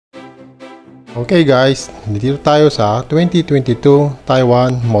Okay guys, dito tayo sa 2022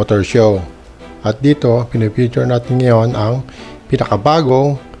 Taiwan Motor Show. At dito, pinipicture natin ngayon ang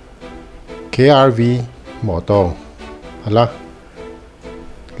pinakabagong KRV Moto. Hala,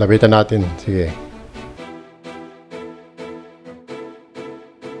 lapitan natin. Sige.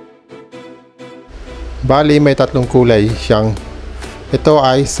 Bali, may tatlong kulay siyang. Ito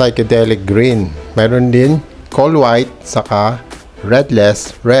ay psychedelic green. Mayroon din coal white saka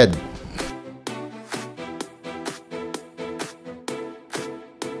redless red.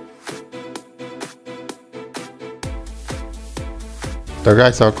 Ito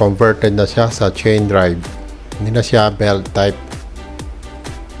guys, so converted na siya sa chain drive. Hindi na siya belt type.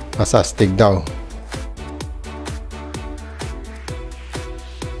 Nasa stick daw.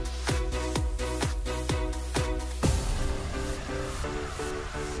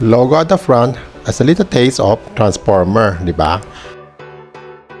 Logo at the front as a little taste of transformer, di ba?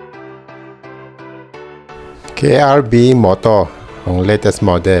 KRV Moto, ang latest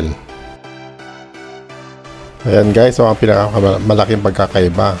model. Ayan guys, so ang pinakamalaking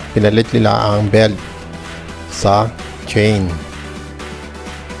pagkakaiba, pinalit nila ang belt sa chain.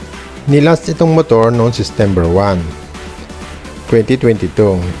 Nilast itong motor noong September 1, 2022.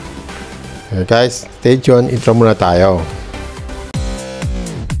 Okay guys, stay tuned, intro muna tayo.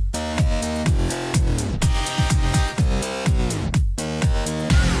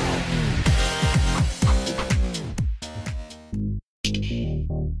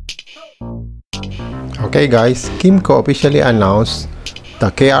 Okay guys, Kymco officially announced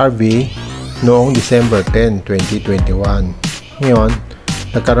the KRV noong December 10, 2021. Ngayon,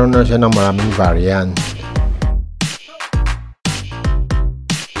 nagkaroon na siya ng maraming variant.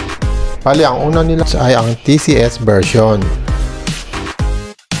 Bali, ang una nila ay ang TCS version,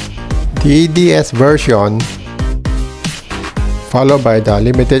 TDS version, followed by the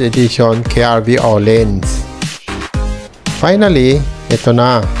limited edition KRV All-Lanes. Finally, ito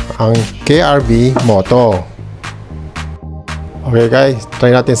na ang KRV Moto. Okay guys, try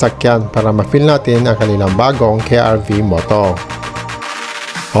natin sakyan para ma-feel natin ang kanilang bagong KRV Moto.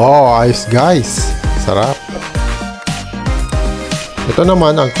 Oh, ayos guys, sarap. Ito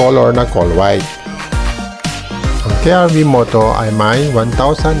naman ang color na coal white. Ang KRV Moto ay may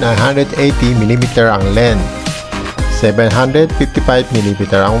 1980mm ang length, 755mm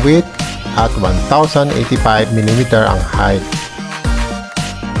ang width, at 1085mm ang height.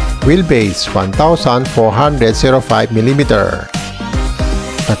 Wheelbase 1405mm.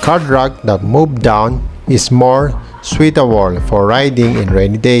 The car drag that moved down is more suitable for riding in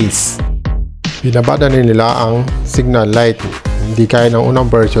rainy days. Binaba na nila ang signal light, hindi kaya ng unang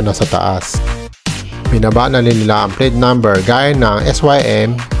version na sa taas. Binaba na nila ang plate number gaya ng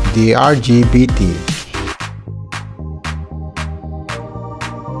SYM DRGBT.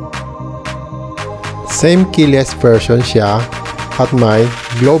 Same keyless version siya at may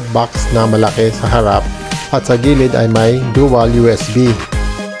glove box na malaki sa harap at sa gilid ay may dual USB.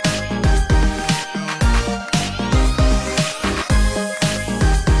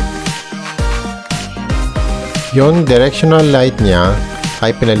 Yung directional light niya ay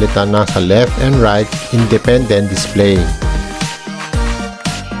pinalitan na sa left and right independent display.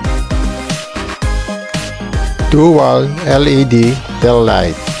 Dual LED tail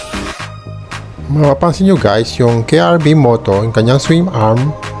light. Mapapansin nyo guys, yung KRV Moto, yung kanyang swim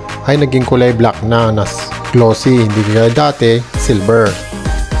arm ay naging kulay black na, glossy, hindi kaya dati silver.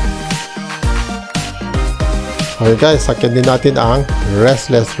 Okay guys, sakyan din natin ang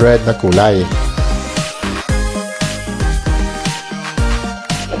restless red na kulay.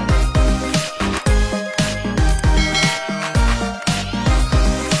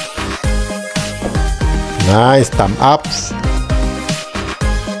 Nice, thumb ups.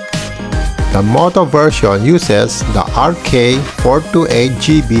 The Moto version uses the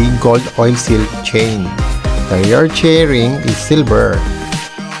RK428GB gold oil seal chain. The rear chainring is silver.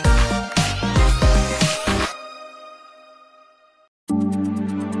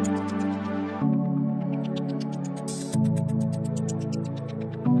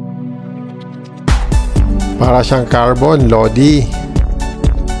 Para siyang carbon Lodi.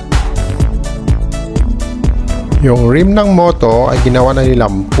 Yung rim ng Moto ay ginawa na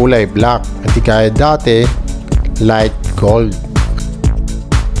nilang kulay black, hindi kaya dati light gold.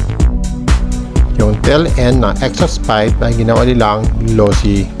 Yung tail end ng exhaust pipe ay ginawa nilang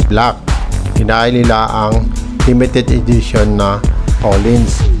glossy black. Hinahil nila ang limited edition na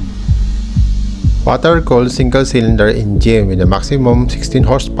All-Lanes. Water-cooled single-cylinder engine with a maximum 16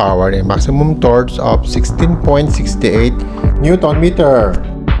 horsepower and maximum torque of 16.68 Nm.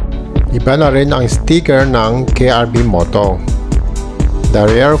 Iba na rin ang sticker ng KRV Moto. The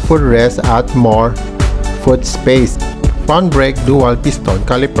rear footrest adds more foot space. Front brake dual piston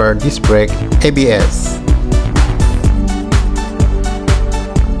caliper, disc brake, ABS.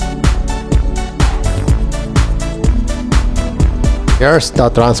 Here's the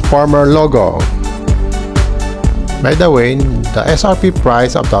transformer logo. By the way, the SRP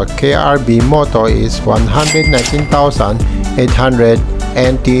price of the KRV Moto is $119,800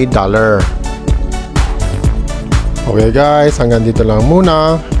 NT dollar. Okay guys, hanggang dito lang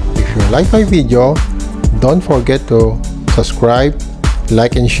muna. If you like my video, don't forget to subscribe,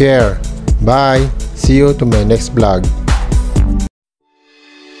 like and share. Bye! See you to my next vlog.